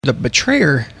The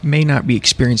betrayer may not be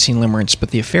experiencing limerence,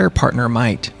 but the affair partner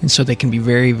might, and so they can be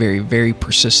very, very, very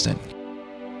persistent.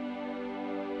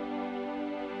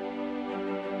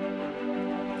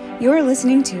 You're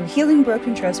listening to Healing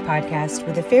Broken Trust podcast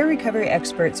with affair recovery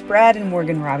experts Brad and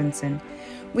Morgan Robinson.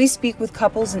 We speak with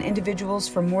couples and individuals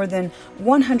from more than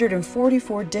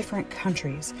 144 different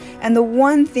countries. And the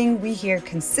one thing we hear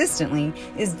consistently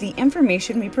is the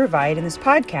information we provide in this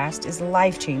podcast is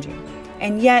life-changing.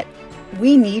 And yet,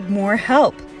 we need more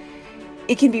help.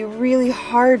 It can be really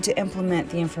hard to implement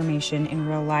the information in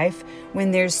real life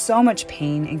when there's so much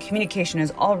pain and communication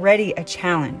is already a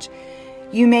challenge.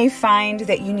 You may find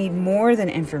that you need more than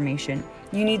information.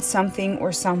 You need something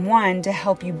or someone to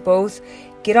help you both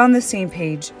get on the same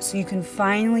page so you can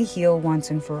finally heal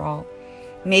once and for all.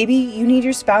 Maybe you need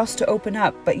your spouse to open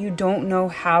up, but you don't know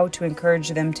how to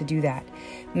encourage them to do that.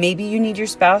 Maybe you need your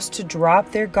spouse to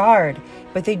drop their guard,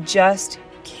 but they just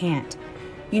can't.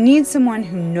 You need someone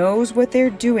who knows what they're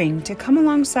doing to come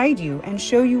alongside you and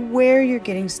show you where you're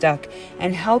getting stuck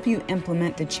and help you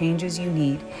implement the changes you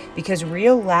need, because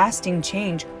real lasting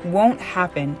change won't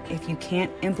happen if you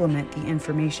can't implement the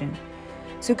information.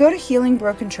 So go to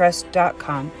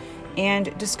healingbrokentrust.com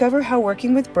and discover how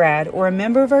working with Brad or a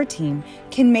member of our team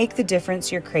can make the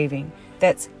difference you're craving.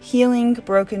 That's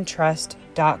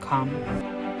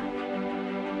healingbrokentrust.com.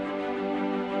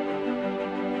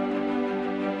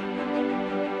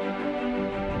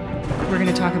 We're going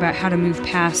to talk about how to move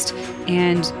past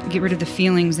and get rid of the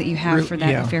feelings that you have for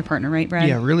that affair partner, right, Brad?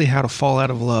 Yeah, really how to fall out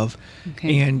of love.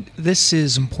 Okay. And this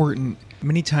is important.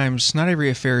 Many times, not every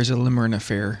affair is a limerent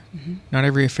affair. Mm-hmm. Not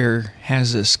every affair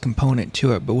has this component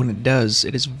to it, but when it does,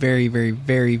 it is very, very,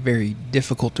 very, very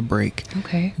difficult to break.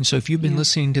 Okay. And so if you've been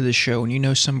listening to this show and you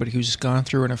know somebody who's gone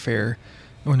through an affair,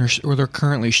 or they're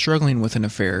currently struggling with an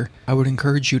affair, I would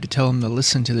encourage you to tell them to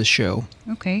listen to this show.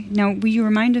 Okay. Now, will you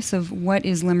remind us of what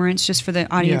is limerence, just for the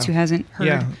audience who hasn't heard?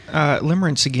 Yeah.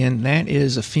 Limerence, again, that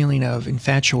is a feeling of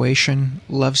infatuation,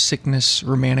 love sickness,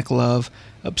 romantic love,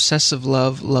 obsessive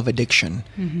love, love addiction.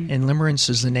 Mm-hmm. And limerence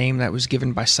is the name that was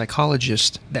given by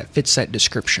psychologists that fits that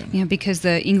description. Yeah, because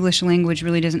the English language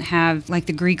really doesn't have, like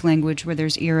the Greek language, where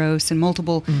there's eros and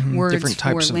multiple words different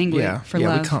types for language, for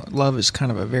love. Love is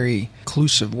kind of a very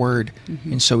inclusive word.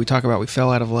 Mm-hmm. And so we talk about we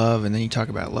fell out of love, and then you talk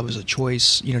about love as a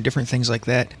choice, different things like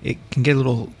that. It can get a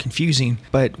little confusing.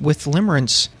 But with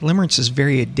limerence is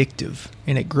very addictive,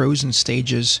 and it grows in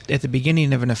stages. At the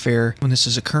beginning of an affair, when this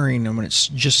is occurring and when it's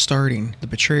just starting,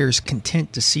 the betrayer is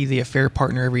content to see the affair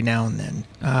partner every now and then.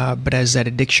 But as that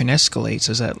addiction escalates,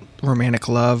 as that romantic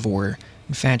love or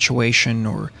infatuation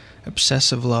or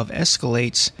obsessive love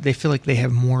escalates, they feel like they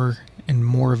have more and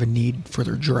more of a need for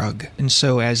their drug. And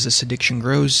so as this addiction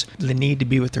grows, the need to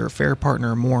be with their affair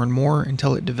partner more and more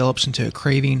until it develops into a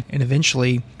craving, and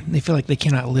eventually they feel like they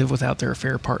cannot live without their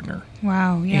affair partner.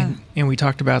 Wow, yeah. And we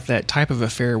talked about that type of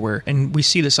affair where, and we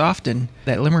see this often,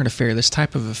 that limerent affair, this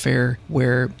type of affair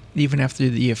where even after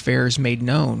the affair is made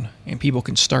known and people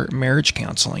can start marriage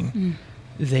counseling,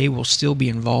 they will still be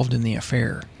involved in the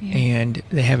affair, and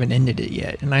they haven't ended it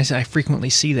yet. And I frequently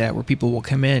see that where people will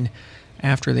come in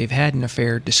after they've had an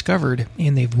affair discovered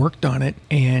and they've worked on it,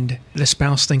 and the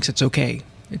spouse thinks it's okay.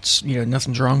 It's,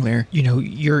 nothing's wrong there.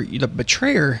 The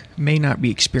betrayer may not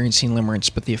be experiencing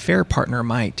limerence, but the affair partner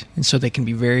might. And so they can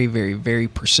be very, very, very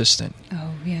persistent. Oh,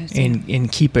 yes.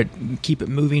 And keep it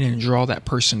moving and draw that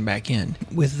person back in.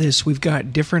 With this, we've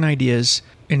got different ideas,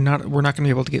 and we're not going to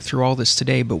be able to get through all this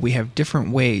today, but we have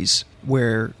different ways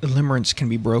where limerence can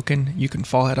be broken. You can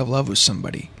fall out of love with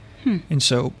somebody. And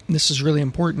so this is really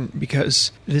important,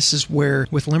 because this is where,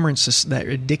 with limerence, that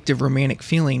addictive romantic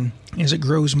feeling, as it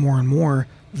grows more and more,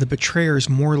 the betrayer is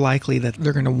more likely that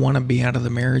they're going to want to be out of the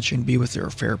marriage and be with their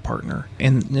affair partner.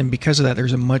 And because of that,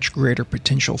 there's a much greater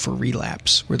potential for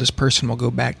relapse, where this person will go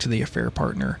back to the affair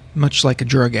partner, much like a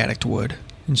drug addict would.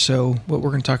 And so what we're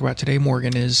going to talk about today,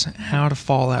 Morgan, is how to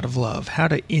fall out of love, how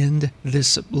to end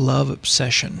this love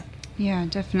obsession. Yeah,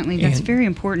 definitely. That's very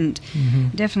important. Mm-hmm.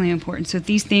 Definitely important. So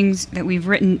these things that we've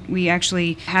written, we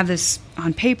actually have this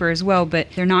on paper as well, but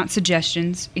they're not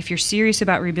suggestions. If you're serious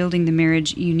about rebuilding the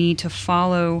marriage, you need to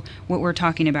follow what we're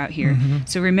talking about here. Mm-hmm.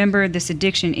 So remember, this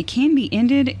addiction, it can be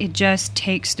ended. It just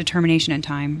takes determination and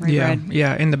time. Right, Brad?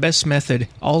 Yeah. And the best method,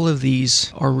 all of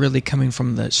these are really coming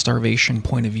from the starvation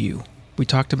point of view. We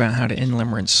talked about how to end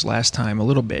limerence last time a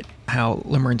little bit, how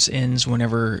limerence ends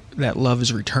whenever that love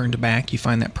is returned back. You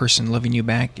find that person loving you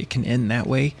back. It can end that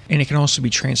way. And it can also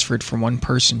be transferred from one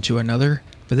person to another.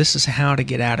 But this is how to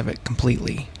get out of it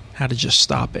completely, how to just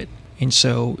stop it. And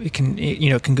so it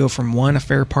can go from one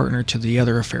affair partner to the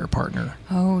other affair partner.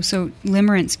 Oh, so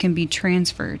limerence can be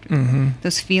transferred.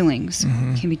 Those feelings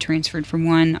can be transferred from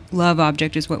one love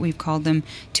object, is what we've called them,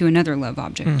 to another love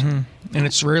object. And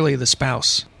it's rarely the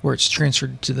spouse where it's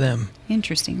transferred to them.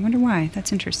 Interesting. I wonder why.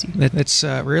 That's interesting. That's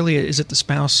rarely is it the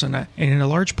spouse. And in a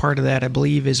large part of that, I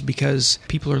believe, is because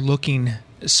people are looking.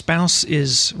 Spouse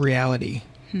is reality.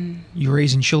 You're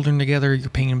raising children together, you're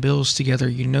paying bills together,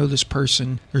 you know this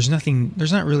person. There's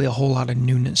not really a whole lot of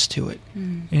newness to it.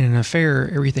 In an affair,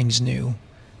 everything's new.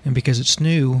 And because it's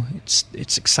new,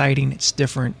 it's exciting, it's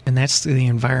different, and that's the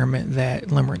environment that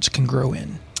limerence can grow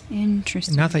in.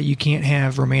 Interesting. Not that you can't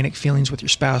have romantic feelings with your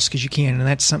spouse, because you can, and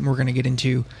that's something we're going to get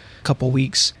into a couple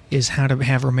weeks, is how to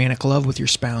have romantic love with your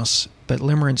spouse. But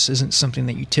limerence isn't something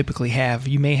that you typically have.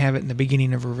 You may have it in the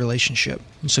beginning of a relationship,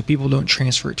 and so people don't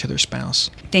transfer it to their spouse.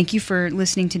 Thank you for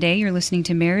listening today. You're listening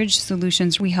to Marriage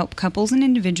Solutions. We help couples and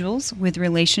individuals with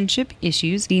relationship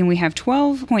issues. And we have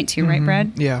 12 points here, right,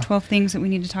 Brad? Yeah. 12 things that we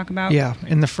need to talk about. Yeah,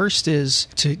 and the first is,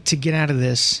 to get out of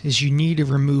this, is you need to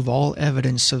remove all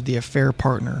evidence of the affair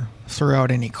partner. Throw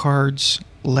out any cards,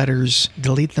 letters,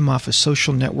 delete them off of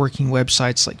social networking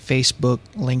websites like Facebook,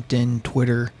 LinkedIn,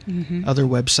 Twitter, other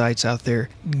websites out there.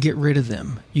 Get rid of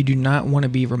them. You do not want to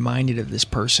be reminded of this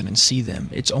person and see them.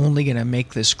 It's only going to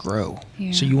make this grow.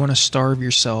 Yeah. So you want to starve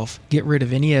yourself. Get rid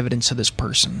of any evidence of this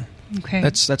person. Okay.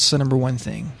 That's the number one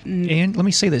thing. And let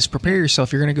me say this. Prepare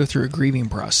yourself. You're going to go through a grieving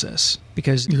process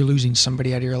because you're losing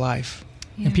somebody out of your life.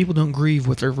 Yeah. And people don't grieve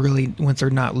what they're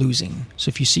not losing. So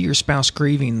if you see your spouse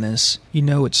grieving this, you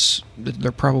know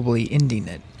they're probably ending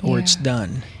it, or it's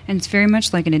done. And it's very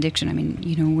much like an addiction. I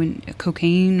mean, when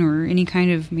cocaine or any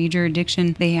kind of major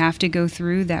addiction, they have to go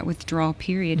through that withdrawal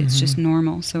period. It's just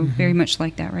normal. So very much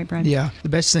like that, right, Brad? Yeah. The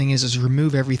best thing is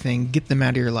remove everything, get them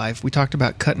out of your life. We talked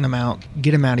about cutting them out.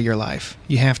 Get them out of your life.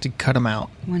 You have to cut them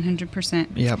out. 100%.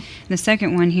 Yep. The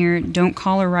second one here, don't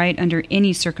call or write under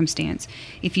any circumstance.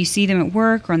 If you see them at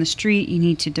work or on the street, you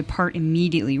need to depart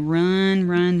immediately. Run.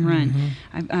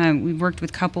 We've worked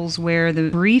with couples where the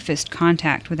briefest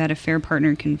contact with that affair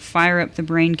partner can fire up the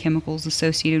brain chemicals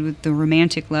associated with the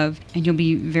romantic love, and you'll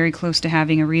be very close to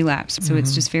having a relapse. So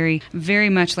it's just very, very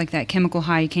much like that chemical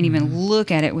high. You can't even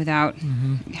look at it without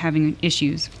having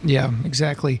issues. Yeah,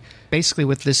 exactly. Basically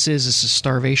what this is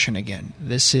starvation again.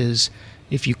 This is,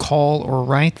 if you call or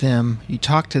write them, you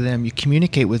talk to them, you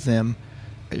communicate with them,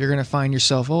 you're going to find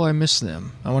yourself, I miss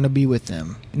them. I want to be with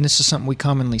them. And this is something we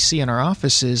commonly see in our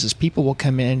offices, is people will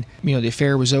come in, the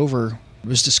affair was over. It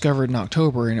was discovered in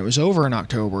October, and it was over in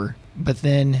October, but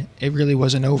then it really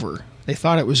wasn't over. They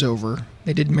thought it was over.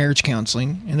 They did marriage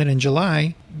counseling, and then in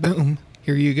July, boom,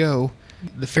 here you go.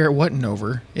 The affair wasn't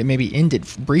over. It maybe ended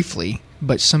briefly,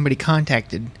 but somebody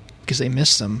contacted because they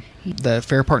missed them. The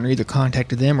affair partner either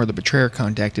contacted them or the betrayer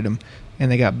contacted them,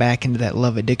 and they got back into that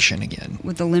love addiction again.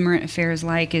 What the limerent affair is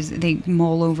like is they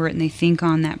mull over it and they think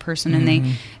on that person,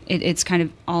 and it's kind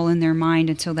of all in their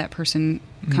mind until that person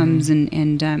comes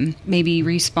and maybe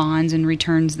responds and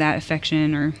returns that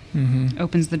affection or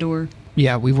opens the door.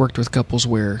 Yeah, we've worked with couples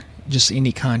where just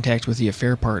any contact with the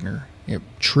affair partner, it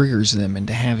triggers them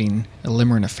into having a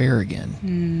limerent affair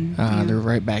again. They're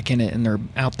right back in it, and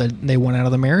they want out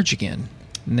of the marriage again.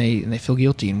 And they feel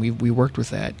guilty, and we worked with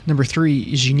that. Number 3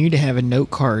 is you need to have a note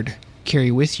card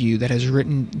carry with you that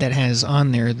has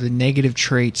on there the negative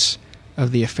traits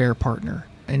of the affair partner.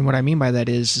 And what I mean by that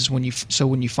is when you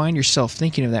find yourself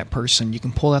thinking of that person, you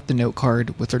can pull out the note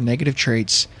card with their negative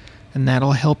traits, and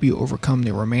that'll help you overcome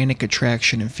the romantic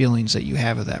attraction and feelings that you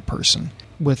have of that person.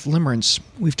 With limerence,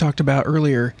 we've talked about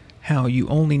earlier how you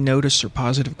only notice their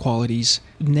positive qualities.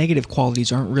 Negative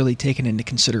qualities aren't really taken into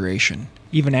consideration.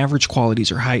 Even average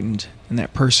qualities are heightened, and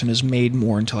that person is made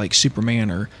more into like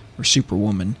Superman or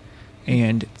Superwoman,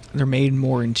 and they're made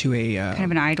more into a kind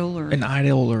of an idol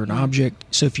or an object.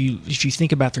 So if you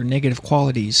think about their negative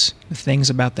qualities, the things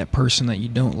about that person that you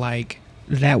don't like,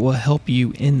 that will help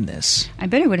you in this. I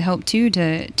bet it would help too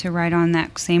to write on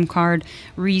that same card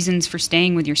reasons for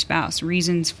staying with your spouse,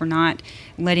 reasons for not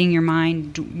letting your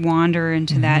mind wander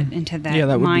into that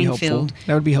minefield.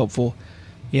 That would be helpful.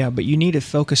 Yeah, but you need to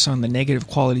focus on the negative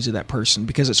qualities of that person,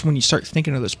 because it's when you start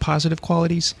thinking of those positive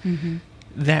qualities,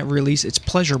 that release, it's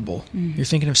pleasurable. You're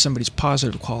thinking of somebody's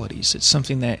positive qualities. It's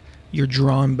something that you're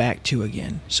drawn back to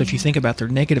again. So if you think about their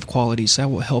negative qualities, that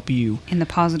will help you. And the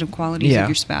positive qualities of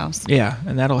your spouse. Yeah,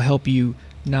 and that'll help you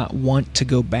not want to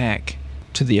go back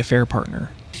to the affair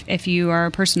partner. if you are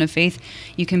a person of faith,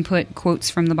 you can put quotes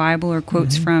from the Bible or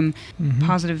quotes from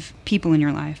positive people in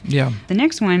your life. Yeah. The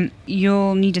next one,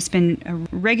 you'll need to spend a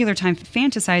regular time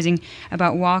fantasizing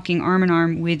about walking arm in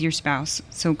arm with your spouse.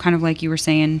 So kind of like you were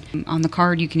saying, on the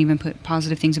card, you can even put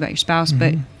positive things about your spouse,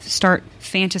 but start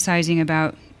fantasizing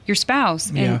about your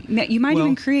spouse, and you might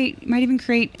even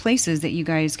create places that you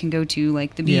guys can go to,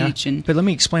 like the beach. But let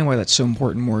me explain why that's so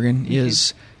important, Morgan.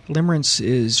 Is limerence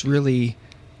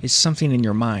is something in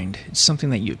your mind. It's something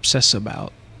that you obsess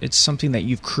about. It's something that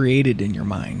you've created in your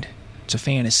mind. It's a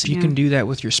fantasy. If you can do that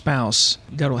with your spouse,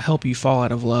 that'll help you fall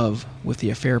out of love with the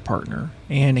affair partner,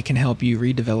 and it can help you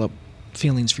redevelop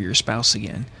feelings for your spouse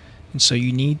again. And so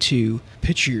you need to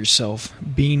picture yourself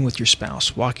being with your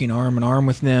spouse, walking arm in arm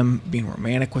with them, being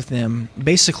romantic with them,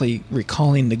 basically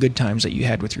recalling the good times that you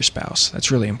had with your spouse.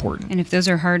 That's really important. And if those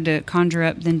are hard to conjure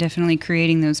up, then definitely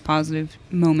creating those positive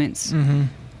moments.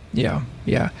 Yeah.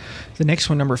 The next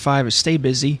one, number 5, is stay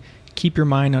busy. Keep your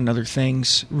mind on other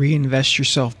things. Reinvest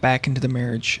yourself back into the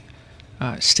marriage.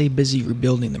 Stay busy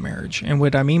rebuilding the marriage. And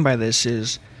what I mean by this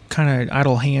is kind of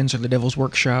idle hands are the devil's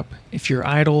workshop. If you're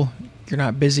idle, you're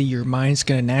not busy, your mind's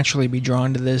going to naturally be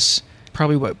drawn to this.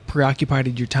 Probably what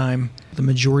preoccupied your time the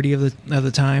majority of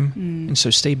the time. And so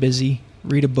stay busy,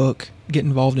 read a book, get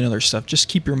involved in other stuff. Just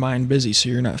keep your mind busy so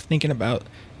you're not thinking about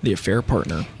the affair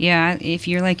partner. Yeah, if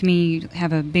you're like me, you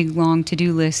have a big, long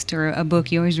to-do list or a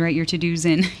book, you always write your to-dos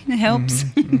in. It helps.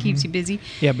 Keeps you busy.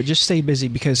 Yeah, but just stay busy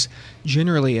because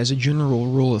generally, as a general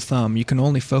rule of thumb, you can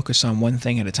only focus on one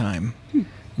thing at a time.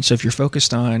 And so if you're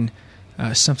focused on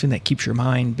something that keeps your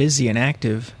mind busy and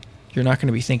active, you're not going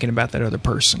to be thinking about that other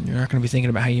person. You're not going to be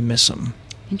thinking about how you miss them.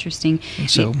 Interesting.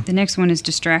 And so, the next one is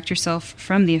distract yourself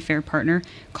from the affair partner.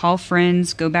 Call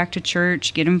friends, go back to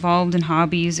church, get involved in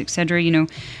hobbies, etc.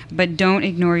 But don't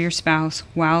ignore your spouse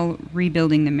while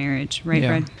rebuilding the marriage. Right,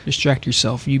 Brad? Distract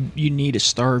yourself. You need to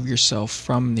starve yourself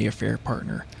from the affair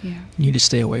partner. Yeah. You need to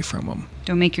stay away from them.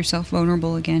 Don't make yourself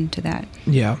vulnerable again to that.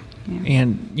 Yeah.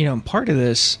 And, part of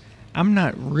this, I'm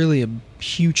not really a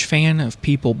huge fan of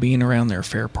people being around their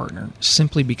affair partner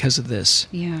simply because of this.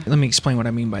 Yeah. Let me explain what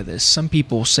I mean by this. Some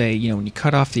people say, when you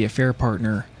cut off the affair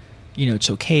partner, it's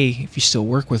okay if you still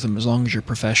work with them as long as you're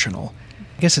professional.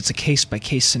 I guess it's a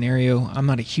case-by-case scenario. I'm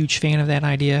not a huge fan of that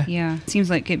idea. Yeah. It seems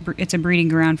like it's a breeding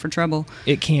ground for trouble.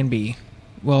 It can be.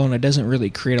 Well, and it doesn't really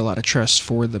create a lot of trust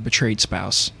for the betrayed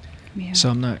spouse. Yeah. So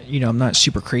I'm not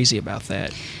super crazy about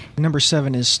that. Number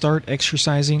 7 is start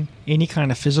exercising. Any kind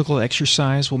of physical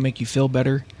exercise will make you feel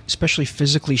better, especially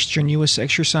physically strenuous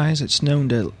exercise. It's known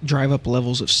to drive up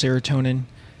levels of serotonin,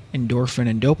 endorphin,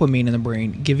 and dopamine in the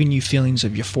brain, giving you feelings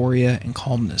of euphoria and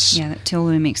calmness. Yeah, that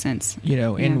totally makes sense.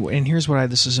 And here's why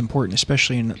this is important,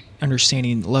 especially in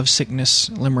understanding love sickness,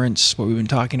 limerence, what we've been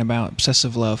talking about,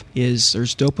 obsessive love, is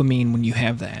there's dopamine when you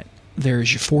have that.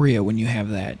 There's euphoria when you have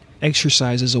that.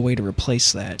 Exercise is a way to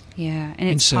replace that. Yeah, and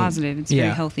it's positive. It's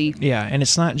very healthy. Yeah, and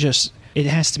it's not just, it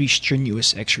has to be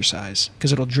strenuous exercise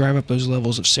because it'll drive up those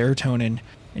levels of serotonin,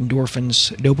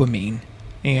 endorphins, dopamine,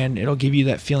 and it'll give you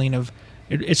that feeling of,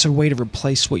 it's a way to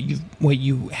replace what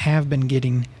you have been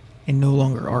getting and no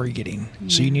longer are getting. Yeah.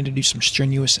 So you need to do some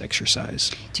strenuous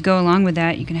exercise. To go along with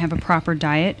that, you can have a proper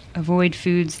diet. Avoid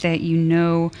foods that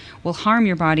will harm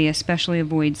your body, especially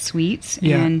avoid sweets.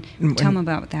 Yeah. And tell them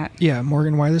about that. Yeah,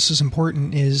 Morgan, why this is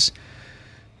important is,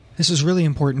 this is really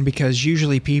important because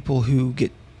usually people who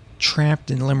get trapped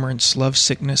in limerence, love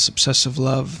sickness, obsessive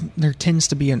love, there tends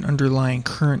to be an underlying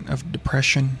current of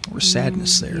depression or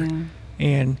sadness there. Yeah.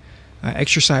 And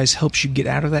exercise helps you get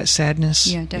out of that sadness.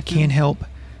 Yeah, definitely. It can help.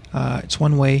 It's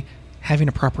one way. Having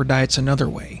a proper diet's another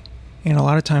way. And a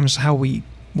lot of times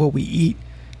what we eat,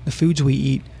 the foods we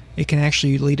eat, it can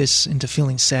actually lead us into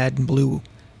feeling sad and blue.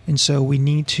 And so we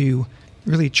need to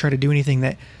really try to do anything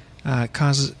that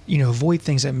causes, avoid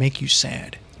things that make you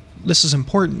sad. This is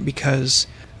important because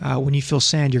when you feel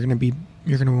sad, you're going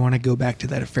to want to go back to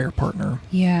that affair partner.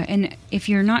 Yeah, and if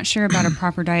you're not sure about a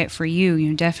proper diet for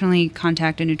you, definitely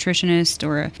contact a nutritionist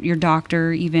or your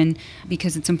doctor even,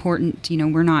 because it's important.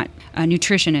 We're not a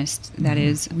nutritionist, that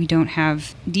is. We don't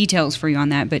have details for you on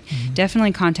that, but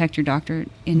definitely contact your doctor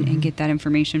and get that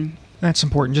information. That's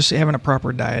important, just having a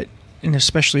proper diet, and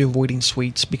especially avoiding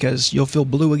sweets, because you'll feel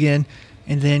blue again,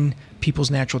 and then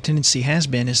people's natural tendency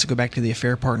is to go back to the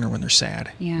affair partner when they're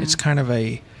sad. Yeah. It's kind of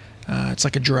it's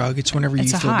like a drug. It's whenever you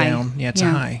feel high. down. Yeah, it's a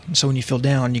high. And so when you feel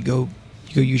down, you go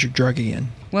use your drug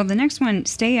again. Well, the next one,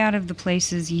 stay out of the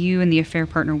places you and the affair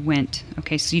partner went.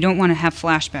 Okay, so you don't want to have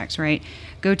flashbacks, right?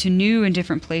 Go to new and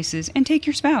different places and take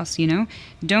your spouse,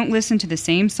 Don't listen to the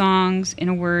same songs. In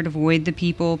a word, avoid the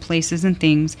people, places, and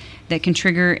things that can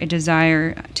trigger a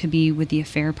desire to be with the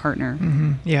affair partner.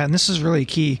 Mm-hmm. Yeah, and this is really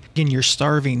key. Again, you're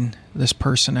starving this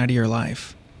person out of your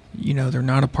life. They're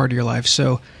not a part of your life.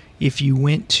 So if you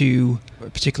went to a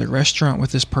particular restaurant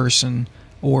with this person,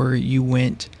 or you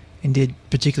went and did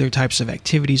particular types of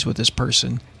activities with this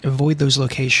person, avoid those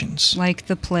locations. Like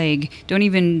the plague. Don't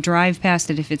even drive past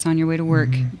it if it's on your way to work.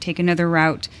 Mm-hmm. Take another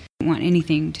route. Don't want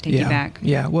anything to take you back.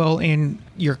 Yeah, well, and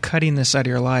you're cutting this out of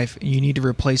your life. You need to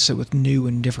replace it with new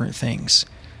and different things,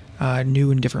 new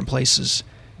and different places.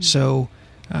 Mm-hmm. So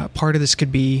part of this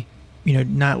could be,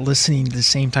 not listening to the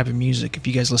same type of music if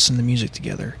you guys listen to music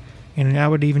together. And I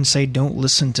would even say don't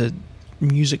listen to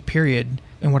music, period.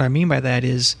 And what I mean by that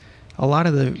is, a lot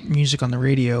of the music on the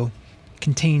radio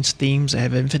contains themes that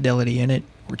have infidelity in it,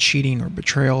 or cheating, or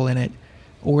betrayal in it,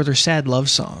 or they're sad love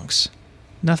songs.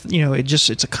 Nothing,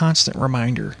 it's a constant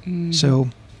reminder. Mm-hmm. So,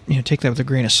 take that with a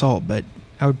grain of salt, but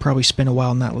I would probably spend a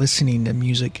while not listening to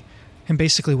music. And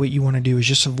basically what you want to do is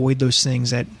just avoid those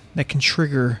things that can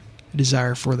trigger a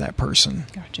desire for that person.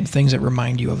 Gotcha. Things that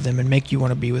remind you of them and make you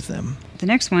want to be with them. The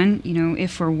next one,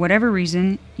 if for whatever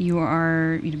reason you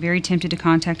are very tempted to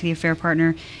contact the affair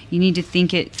partner, you need to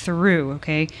think it through,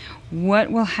 okay?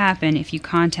 What will happen if you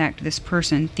contact this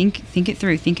person? Think it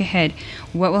through. Think ahead.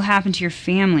 What will happen to your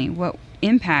family? What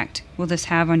impact will this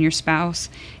have on your spouse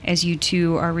as you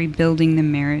two are rebuilding the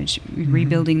marriage,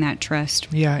 rebuilding that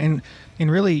trust? Yeah, and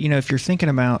really, if you're thinking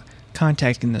about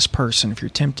contacting this person, if you're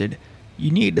tempted,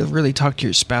 you need to really talk to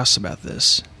your spouse about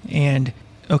this. And,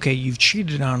 okay, you've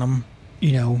cheated on them.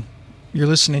 You're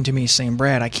listening to me saying,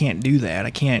 Brad, I can't do that.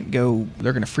 I can't go.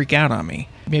 They're going to freak out on me.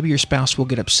 Maybe your spouse will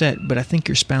get upset, but I think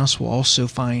your spouse will also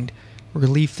find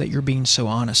relief that you're being so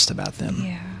honest about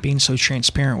them, being so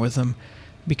transparent with them.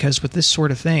 Because with this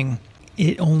sort of thing,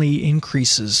 it only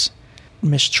increases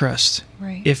mistrust.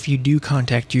 Right. If you do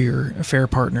contact your affair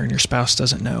partner and your spouse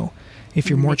doesn't know. If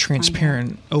you're more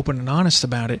transparent, open, and honest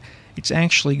about it, it's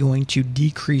actually going to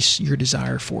decrease your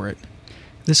desire for it.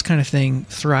 This kind of thing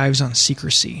thrives on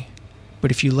secrecy.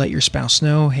 But if you let your spouse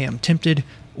know, hey, I'm tempted,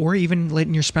 or even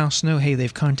letting your spouse know, hey,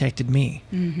 they've contacted me,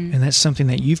 and that's something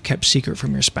that you've kept secret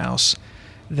from your spouse,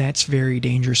 that's very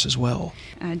dangerous as well.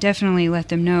 Definitely let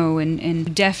them know,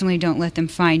 and definitely don't let them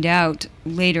find out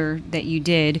later that you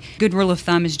did. Good rule of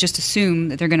thumb is just assume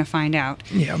that they're going to find out.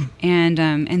 Yeah. And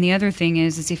the other thing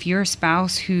is if you're a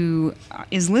spouse who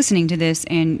is listening to this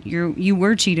and you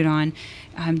were cheated on,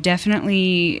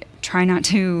 definitely try not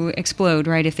to explode,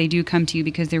 right, if they do come to you,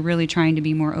 because they're really trying to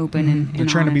be more open and they're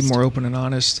trying honest. To be more open and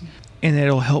honest, and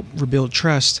it'll help rebuild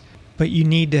trust. But you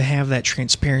need to have that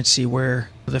transparency where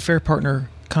the affair partner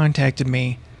contacted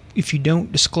me. If you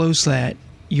don't disclose that,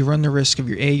 you run the risk of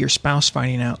your spouse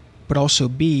finding out, but also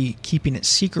B, keeping it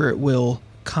secret will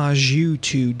cause you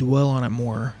to dwell on it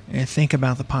more and think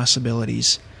about the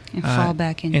possibilities. And fall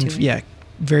back into it. Yeah,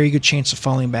 very good chance of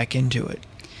falling back into it.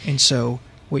 And so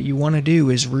what you want to do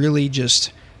is really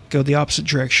just go the opposite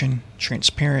direction,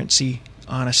 transparency,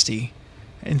 honesty,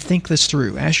 and think this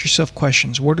through. Ask yourself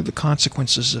questions. What are the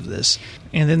consequences of this?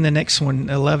 And then the next one,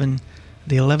 11,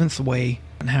 the 11th way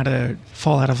on how to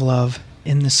fall out of love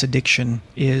in this addiction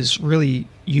is really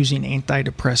using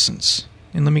antidepressants.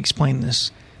 And let me explain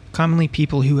this. Commonly,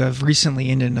 people who have recently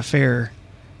ended an affair,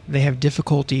 they have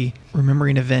difficulty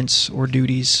remembering events or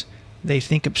duties. They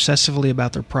think obsessively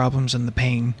about their problems and the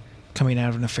pain coming out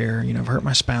of an affair. I've hurt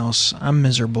my spouse. I'm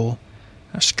miserable.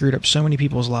 I screwed up so many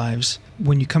people's lives.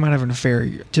 When you come out of an affair,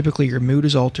 typically your mood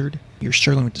is altered. You're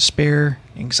struggling with despair,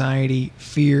 anxiety,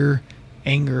 fear,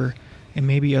 anger, and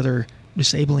maybe other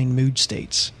disabling mood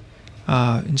states.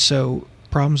 And so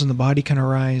problems in the body can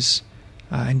arise,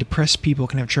 and depressed people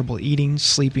can have trouble eating,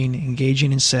 sleeping,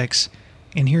 engaging in sex.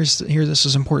 And this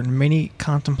is important. Many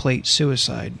contemplate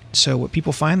suicide. So what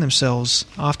people find themselves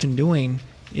often doing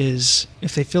is,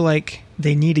 if they feel like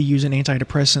they need to use an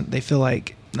antidepressant, they feel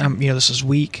like, this is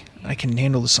weak. I can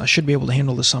handle this. I should be able to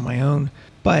handle this on my own.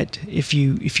 But if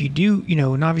you do,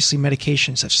 and obviously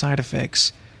medications have side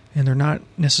effects, and they're not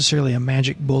necessarily a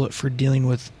magic bullet for dealing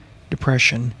with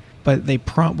depression, but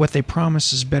what they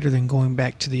promise is better than going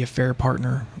back to the affair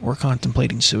partner or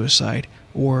contemplating suicide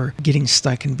or getting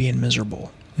stuck and being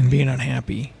miserable and being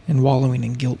unhappy and wallowing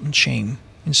in guilt and shame.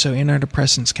 And so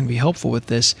antidepressants can be helpful with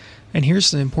this. And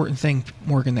here's the important thing,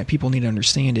 Morgan, that people need to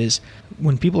understand is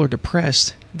when people are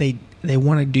depressed, they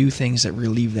want to do things that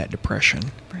relieve that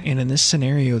depression. Right. And in this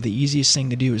scenario, the easiest thing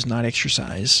to do is not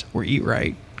exercise or eat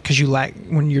right, because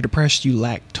when you're depressed, you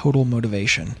lack total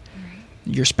motivation. Right.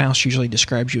 Your spouse usually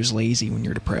describes you as lazy when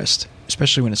you're depressed,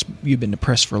 especially when you've been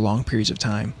depressed for long periods of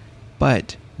time.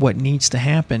 But what needs to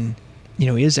happen,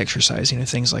 is exercising and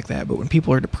things like that. But when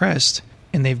people are depressed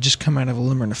and they've just come out of a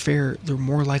limerent affair, they're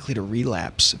more likely to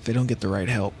relapse if they don't get the right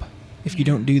help. If you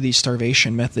don't do these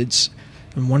starvation methods,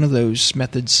 and one of those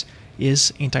methods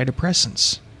is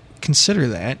antidepressants. Consider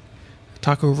that.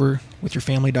 Talk over with your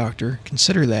family doctor.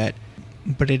 Consider that.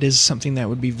 But it is something that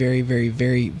would be very, very,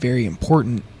 very, very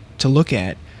important to look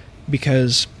at,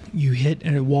 because you hit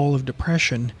a wall of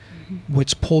depression.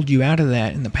 What's pulled you out of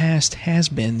that in the past has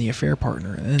been the affair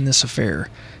partner and this affair.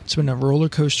 It's been a roller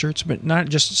coaster.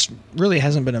 Really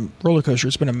hasn't been a roller coaster.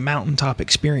 It's been a mountaintop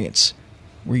experience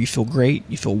where you feel great,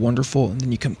 you feel wonderful, and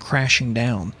then you come crashing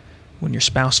down when your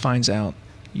spouse finds out.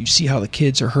 You see how the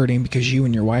kids are hurting because you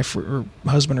and your wife or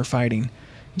husband are fighting.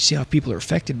 You see how people are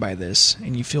affected by this,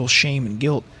 and you feel shame and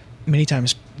guilt. Many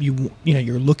times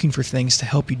you're looking for things to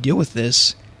help you deal with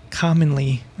this.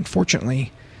 Commonly,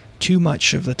 unfortunately, too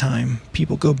much of the time,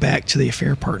 people go back to the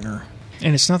affair partner.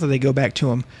 And it's not that they go back to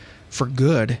them for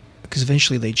good, because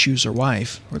eventually they choose their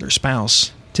wife or their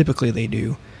spouse. Typically they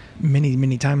do. Many,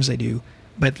 many times they do.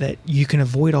 But that you can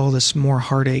avoid all this more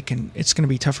heartache, and it's going to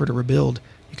be tougher to rebuild.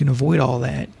 You can avoid all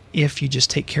that if you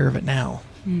just take care of it now.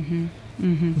 Mm-hmm.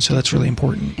 Mm-hmm. And so that's really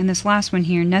important. And this last one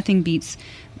here, nothing beats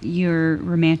your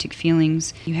romantic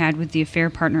feelings you had with the affair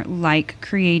partner, like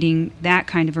creating that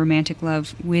kind of romantic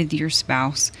love with your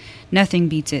spouse. Nothing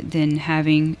beats it than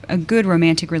having a good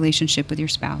romantic relationship with your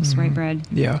spouse, right, Brad?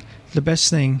 Yeah. The best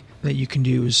thing that you can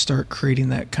do is start creating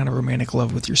that kind of romantic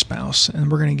love with your spouse.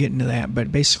 And we're going to get into that.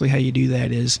 But basically how you do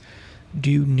that is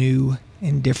do new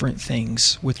and different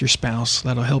things with your spouse.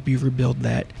 That'll help you rebuild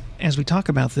that. As we talk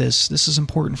about this is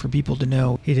important for people to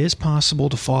know. It is possible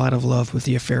to fall out of love with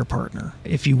the affair partner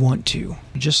if you want to.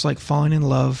 Just like falling in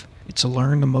love, it's a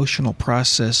learned emotional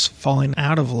process. Falling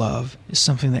out of love is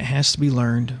something that has to be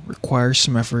learned, requires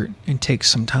some effort, and takes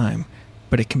some time.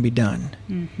 But it can be done.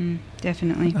 Mm-hmm.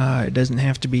 Definitely. It doesn't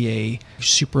have to be a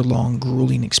super long,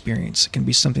 grueling experience. It can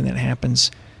be something that happens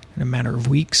in a matter of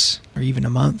weeks or even a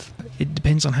month. It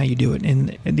depends on how you do it.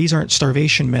 And these aren't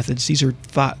starvation methods. These are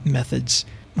thought methods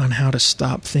on how to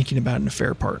stop thinking about an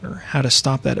affair partner, how to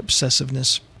stop that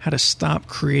obsessiveness, how to stop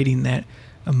creating that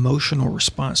emotional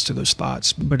response to those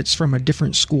thoughts. But it's from a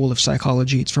different school of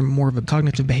psychology. It's from more of a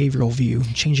cognitive behavioral view,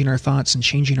 changing our thoughts and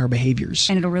changing our behaviors.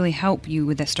 And it'll really help you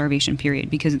with that starvation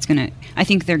period, because I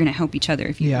think they're going to help each other.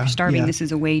 If you're starving, this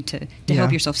is a way to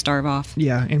help yourself starve off.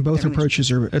 Yeah, and both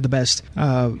approaches are the best.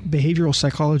 Behavioral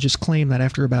psychologists claim that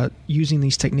after about using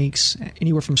these techniques,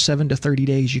 anywhere from 7 to 30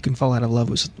 days, you can fall out of love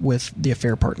with the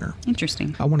affair partner.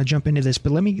 Interesting. I want to jump into this,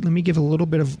 but let me give a little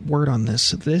bit of word on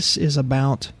this. This is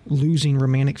about losing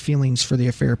romantic feelings for the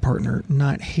affair partner,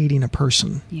 not hating a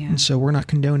person. Yeah. And so we're not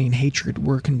condoning hatred.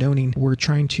 We're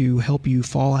trying to help you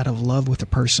fall out of love with a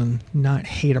person, not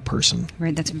hate a person.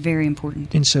 Right, that's very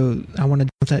important. And so I wanted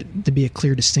that to be a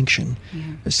clear distinction.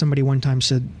 Yeah. Somebody one time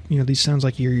said, these sounds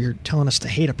like you're telling us to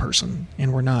hate a person,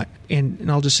 and we're not. And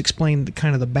I'll just explain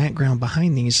the background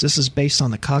behind these. This is based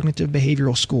on the cognitive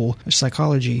behavioral school of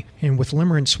psychology. And with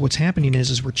limerence, what's happening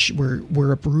is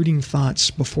we're uprooting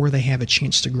thoughts before they have a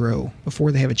chance to grow,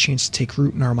 before they have a chance to take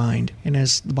root in our mind. And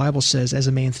as the Bible says, as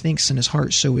a man thinks in his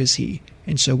heart, so is he.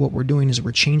 And so what we're doing is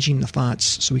we're changing the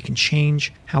thoughts so we can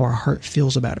change how our heart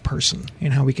feels about a person,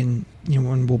 and how we can,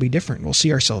 when we'll be different. We'll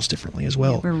see ourselves differently as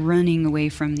well. We're running away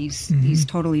from these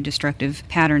totally destructive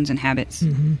patterns and habits.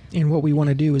 Mm-hmm. And what we want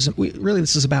to do is,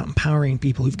 this is about empowering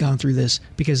people who've gone through this,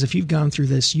 because if you've gone through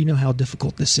this, you know how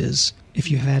difficult this is. If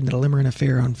you've had an limerent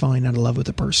affair on falling out of love with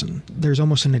a person, there's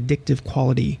almost an addictive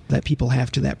quality that people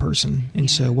have to that person. And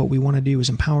so what we want to do is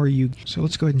empower you. So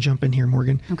let's go ahead and jump in here,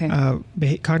 Morgan. Okay.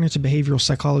 Cognitive behavioral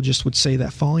psychologists would say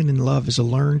that falling in love is a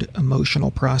learned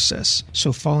emotional process.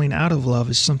 So falling out of love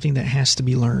is something that has to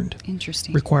be learned.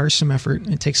 Interesting. Requires some effort.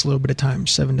 It takes a little bit of time.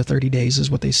 7 to 30 days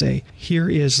is what they say. Here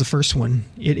is the first one.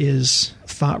 It is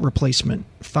thought replacement.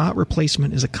 Thought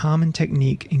replacement is a common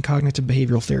technique in cognitive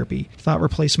behavioral therapy. Thought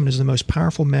replacement is the most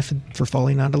powerful method for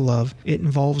falling out of love. It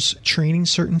involves training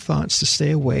certain thoughts to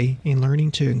stay away and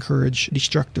learning to encourage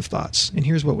destructive thoughts. And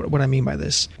here's what I mean by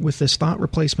this. With this thought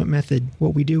replacement method,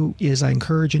 what we do is I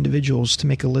encourage individuals to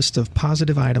make a list of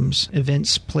positive items,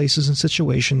 events, places, and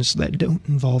situations that don't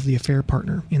involve the affair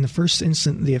partner. In the first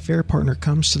instant the affair partner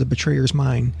comes to the betrayer's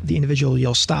mind, the individual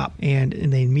yells stop, and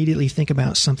they immediately think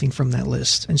about something from that list.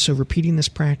 list. And so repeating this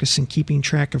practice and keeping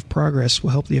track of progress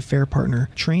will help the affair partner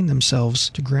train themselves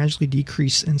to gradually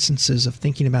decrease instances of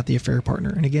thinking about the affair partner.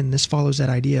 And again, this follows that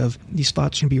idea of these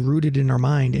thoughts can be rooted in our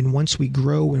mind. And once we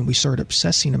grow and we start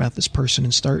obsessing about this person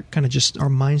and start kind of just our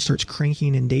mind starts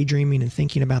cranking and daydreaming and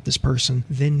thinking about this person,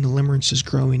 then the limerence is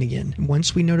growing again.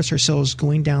 Once we notice ourselves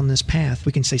going down this path,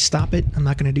 we can say, stop it, I'm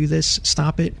not going to do this,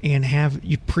 stop it, and have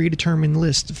you predetermined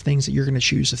list of things that you're going to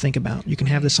choose to think about. You can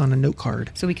have this on a note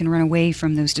card. So we can run away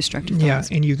from those destructive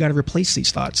thoughts. Yeah, and you've got to replace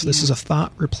these thoughts. This is a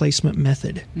thought replacement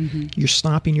method. You're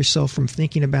stopping yourself from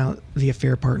thinking about the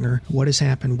affair partner, what has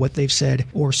happened, what they've said,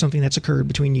 or something that's occurred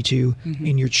between you two,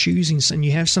 and you're choosing, and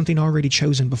you have something already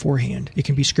chosen beforehand. It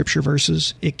can be scripture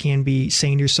verses. It can be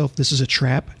saying to yourself, this is a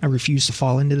trap. I refuse to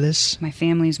fall into this. My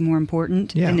family is more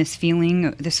important than this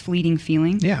feeling, this fleeting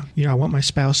feeling. Yeah. I want my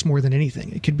spouse more than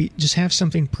anything. It could be just have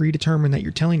something predetermined that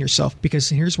you're telling yourself, because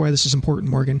here's why this is important,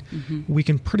 Morgan. We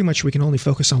can only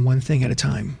focus on one thing at a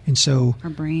time. And so our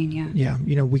brain,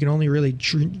 we can only really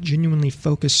genuinely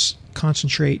focus,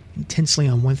 concentrate intensely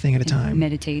on one thing at a time.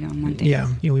 Meditate on one thing. Yeah.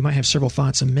 We might have several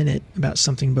thoughts a minute about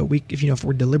something, but if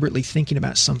we're deliberately thinking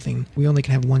about something, we only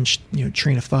can have one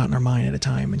train of thought in our mind at a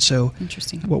time. And so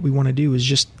what we want to do is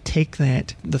just take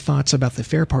the thoughts about the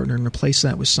affair partner and replace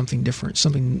that with something different,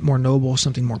 something more noble,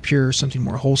 something more pure, something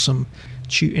more wholesome,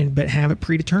 but have it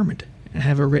predetermined and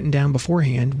have it written down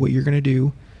beforehand what you're going to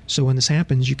do. So when this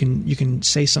happens, you can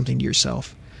say something to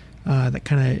yourself. That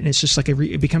kind of, and it's just like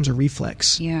it becomes a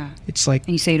reflex. Yeah, it's like,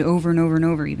 and you say it over and over and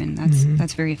over. Even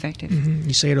that's very effective.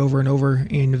 You say it over and over,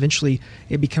 and eventually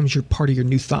it becomes part of your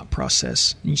new thought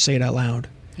process. And you say it out loud.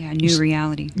 Yeah, new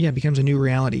reality. Yeah, it becomes a new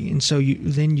reality, and so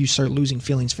then you start losing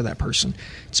feelings for that person.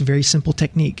 It's a very simple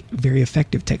technique, very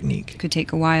effective technique. Could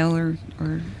take a while, or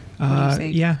what do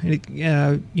you say?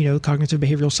 Yeah, cognitive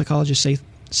behavioral psychologists say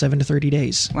 7 to 30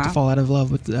 days to fall out of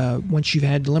love with, once you've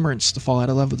had limerence, to fall out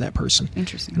of love with that person.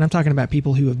 Interesting. And I'm talking about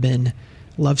people who have been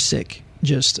lovesick,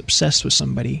 just obsessed with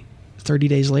somebody, 30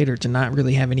 days later to not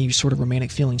really have any sort of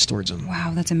romantic feelings towards them.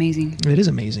 Wow, that's amazing. It is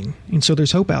amazing. And so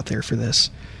there's hope out there for this.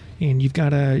 And you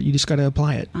just got to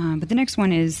apply it. But the next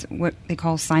one is what they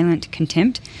call silent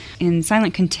contempt. And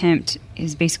silent contempt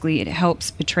is basically, it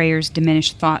helps betrayers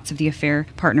diminish thoughts of the affair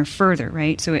partner further,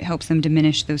 right? So it helps them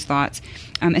diminish those thoughts,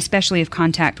 especially if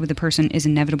contact with the person is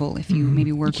inevitable. If you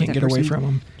maybe work with that person. You can't get away from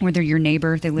them. Or they're your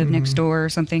neighbor, they live next door or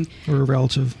something. Or a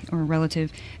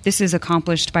relative. This is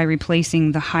accomplished by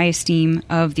replacing the high esteem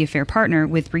of the affair partner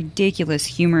with ridiculous,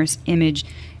 humorous image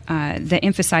that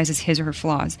emphasizes his or her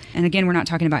flaws. And again, we're not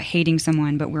talking about hating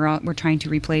someone, but we're trying to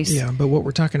replace. Yeah, but what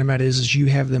we're talking about is you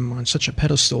have them on such a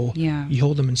pedestal. Yeah. You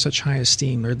hold them in such high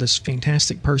esteem. They're this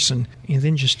fantastic person, and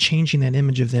then just changing that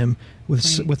image of them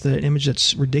with an image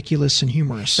that's ridiculous and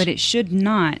humorous. But it should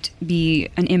not be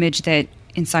an image that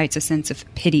incites a sense of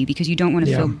pity, because you don't want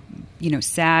to feel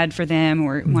sad for them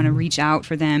or want to reach out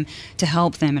for them to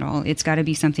help them at all. It's got to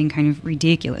be something kind of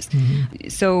ridiculous.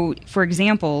 So, for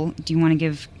example, do you want to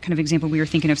give kind of example? We were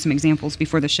thinking of some examples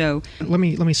before the show. Let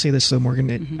me say this though,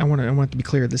 Morgan. I want it to be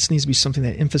clear. This needs to be something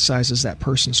that emphasizes that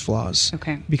person's flaws.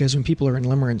 Okay. Because when people are in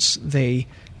limerence,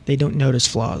 they don't notice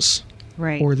flaws.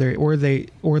 Right. Or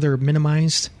they're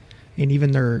minimized, and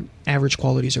even their average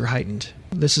qualities are heightened.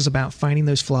 This is about finding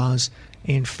those flaws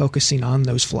and focusing on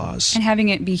those flaws and having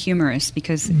it be humorous,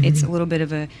 because it's a little bit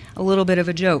of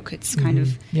a joke. It's kind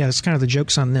of it's kind of the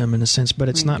joke's on them in a sense, but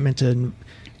it's not meant to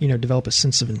develop a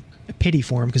sense of pity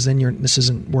for them, because then this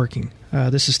isn't working.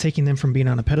 This is taking them from being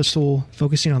on a pedestal,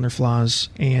 focusing on their flaws,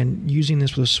 and using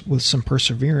this with some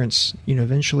perseverance.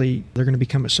 Eventually they're going to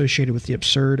become associated with the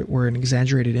absurd or an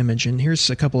exaggerated image. And here's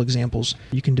a couple examples.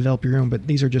 You can develop your own, but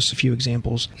these are just a few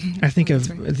examples. I think of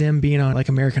them being on like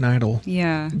American Idol,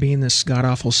 being this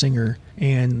god-awful singer,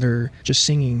 and they're just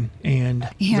singing, and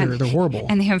they're horrible.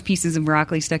 And they have pieces of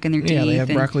broccoli stuck in their teeth. Yeah, they have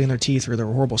broccoli in their teeth, or they're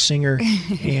a horrible singer,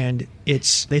 and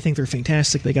they think they're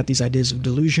fantastic. They got these ideas of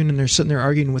delusion, and they're sitting there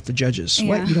arguing with the judges. Yeah.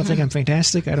 What? You don't think I'm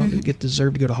fantastic? I don't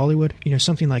deserve to go to Hollywood?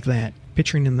 Something like that.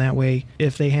 Picturing them that way.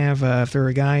 If they're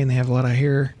a guy and they have a lot of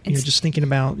hair, just thinking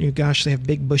about, gosh, they have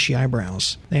big bushy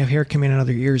eyebrows. They have hair coming out of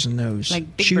their ears and nose.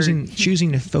 Like choosing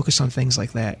to focus on things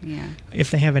like that. Yeah.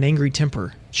 If they have an angry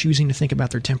temper, choosing to think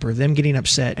about their temper, them getting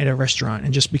upset at a restaurant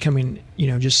and just becoming,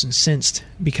 just incensed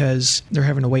because they're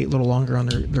having to wait a little longer on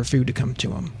their food to come to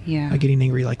them. Yeah. Getting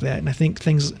angry like that. And I think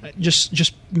things,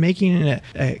 just making it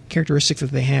a characteristic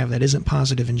that they have that isn't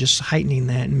positive, and just heightening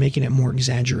that and making it more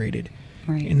exaggerated.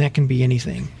 Right. And that can be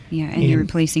anything. Yeah, and you're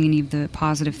replacing any of the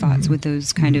positive thoughts with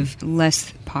those kind of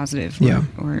less positive.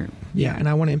 Yeah, and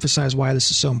I want to emphasize why this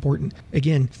is so important.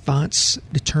 Again, thoughts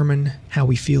determine how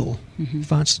we feel.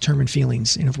 Thoughts determine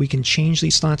feelings. And if we can change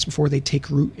these thoughts before they take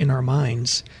root in our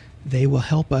minds, they will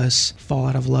help us fall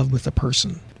out of love with a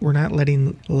person. We're not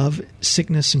letting love,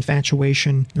 sickness,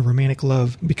 infatuation, and romantic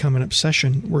love become an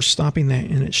obsession. We're stopping that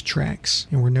in its tracks,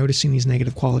 and we're noticing these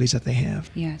negative qualities that they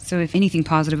have. Yeah, so if anything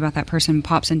positive about that person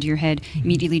pops into your head,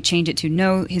 immediately change it to,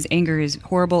 no, his anger is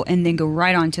horrible, and then go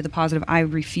right on to the positive. I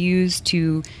refuse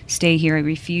to stay here. I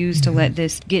refuse to let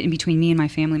this get in between me and my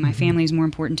family. My family is more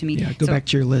important to me. Yeah, go back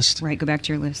to your list. Right, go back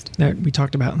to your list. That we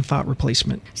talked about in thought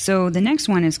replacement. So the next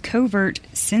one is covert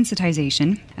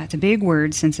sensitization. That's a big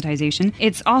word, sensitization.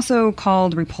 It's also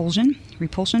called repulsion.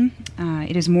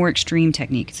 It is more extreme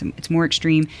technique. It's more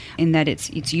extreme in that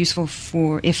it's useful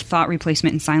for if thought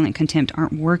replacement and silent contempt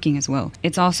aren't working as well.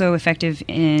 It's also effective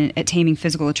at taming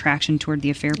physical attraction toward the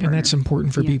affair partner. And that's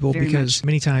important for people because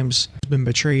many times been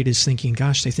betrayed is thinking,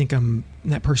 gosh, they think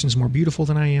that person's more beautiful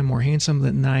than I am, more handsome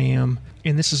than I am.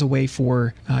 And this is a way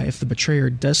for, if the betrayer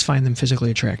does find them physically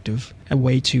attractive, a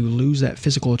way to lose that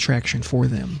physical attraction for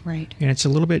them. Right. And it's a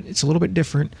little bit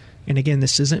different. And again,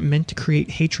 this isn't meant to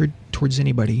create hatred towards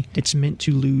anybody. It's meant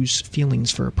to lose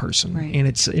feelings for a person. Right. And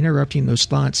it's interrupting those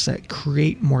thoughts that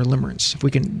create more limerence. If we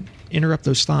can interrupt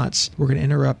those thoughts, we're going to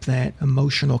interrupt that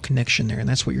emotional connection there. And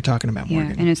that's what you're talking about,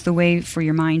 Morgan. Yeah, and it's the way for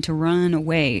your mind to run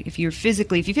away. If you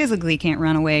physically can't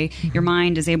run away, your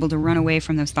mind is able to run away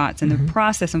from those thoughts. And the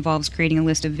process involves creating a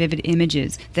list of vivid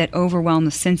images that overwhelm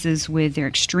the senses with their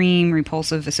extreme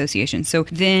repulsive association. So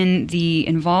then the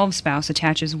involved spouse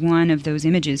attaches one of those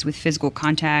images with physical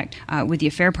contact with the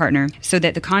affair partner so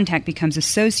that the contact becomes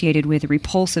associated with a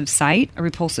repulsive sight, a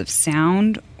repulsive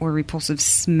sound, or repulsive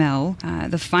smell.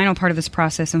 The final part of this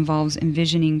process involves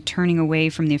envisioning turning away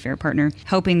from the affair partner,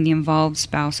 helping the involved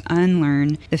spouse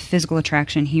unlearn the physical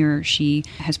attraction he or she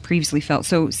has previously felt.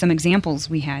 So some examples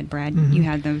we had, Brad, you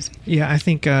had those. Yeah, I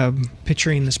think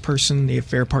picturing this person, the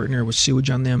affair partner, with sewage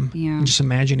on them, and just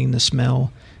imagining the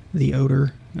smell, the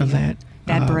odor of that.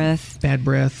 Bad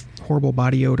breath, horrible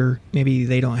body odor. Maybe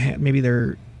they don't have, maybe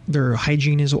their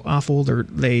hygiene is awful.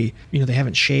 They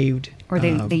haven't shaved. Or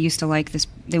they used to like this,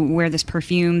 they wear this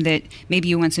perfume that maybe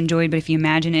you once enjoyed, but if you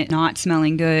imagine it not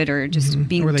smelling good or just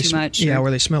being too much. Yeah,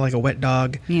 or they smell like a wet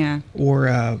dog. Yeah.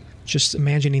 Or just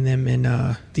imagining them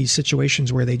in these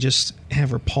situations where they just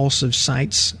have repulsive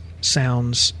sights,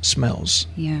 sounds, smells.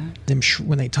 Yeah.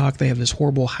 When they talk, they have this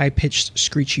horrible, high-pitched,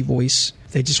 screechy voice.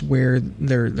 They just wear,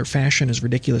 their fashion is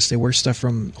ridiculous. They wear stuff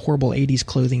from horrible 80s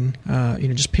clothing.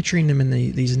 Just picturing them in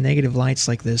these negative lights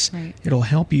like this, it'll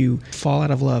help you fall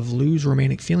out of love, lose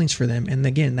romantic feelings for them. And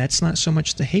again, that's not so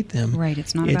much to hate them. Right,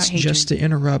 it's not about hatred. It's just to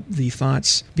interrupt the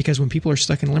thoughts, because when people are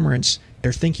stuck in limerence,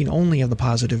 they're thinking only of the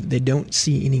positive. They don't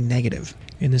see any negative.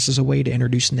 And this is a way to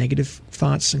introduce negative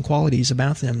thoughts and qualities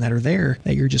about them that are there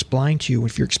that you're just blind to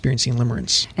if you're experiencing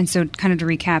limerence. And so kind of to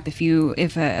recap,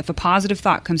 if a positive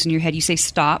thought comes in your head, you say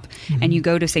stop, and you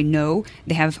go to say no,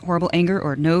 they have horrible anger,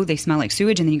 or no, they smell like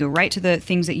sewage, and then you go right to the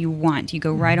things that you want. You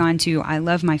go right on to, I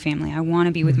love my family, I want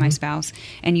to be with my spouse,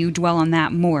 and you dwell on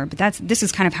that more. But this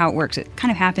is kind of how it works. It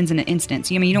kind of happens in an instance.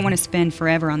 You don't want to spend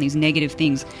forever on these negative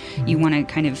things. You want to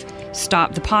kind of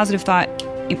stop the positive thought,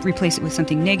 replace it with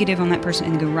something negative on that person,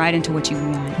 and go right into what you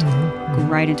want. Go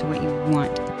right into what you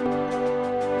want.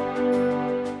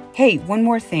 Hey, one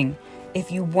more thing. If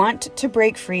you want to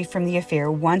break free from the affair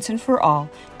once and for all,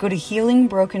 go to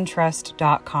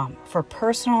healingbrokentrust.com for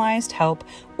personalized help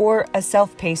or a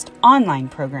self-paced online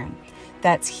program.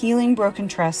 That's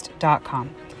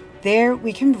healingbrokentrust.com. There,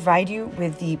 we can provide you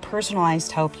with the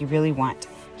personalized help you really want.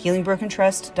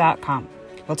 healingbrokentrust.com.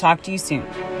 We'll talk to you soon.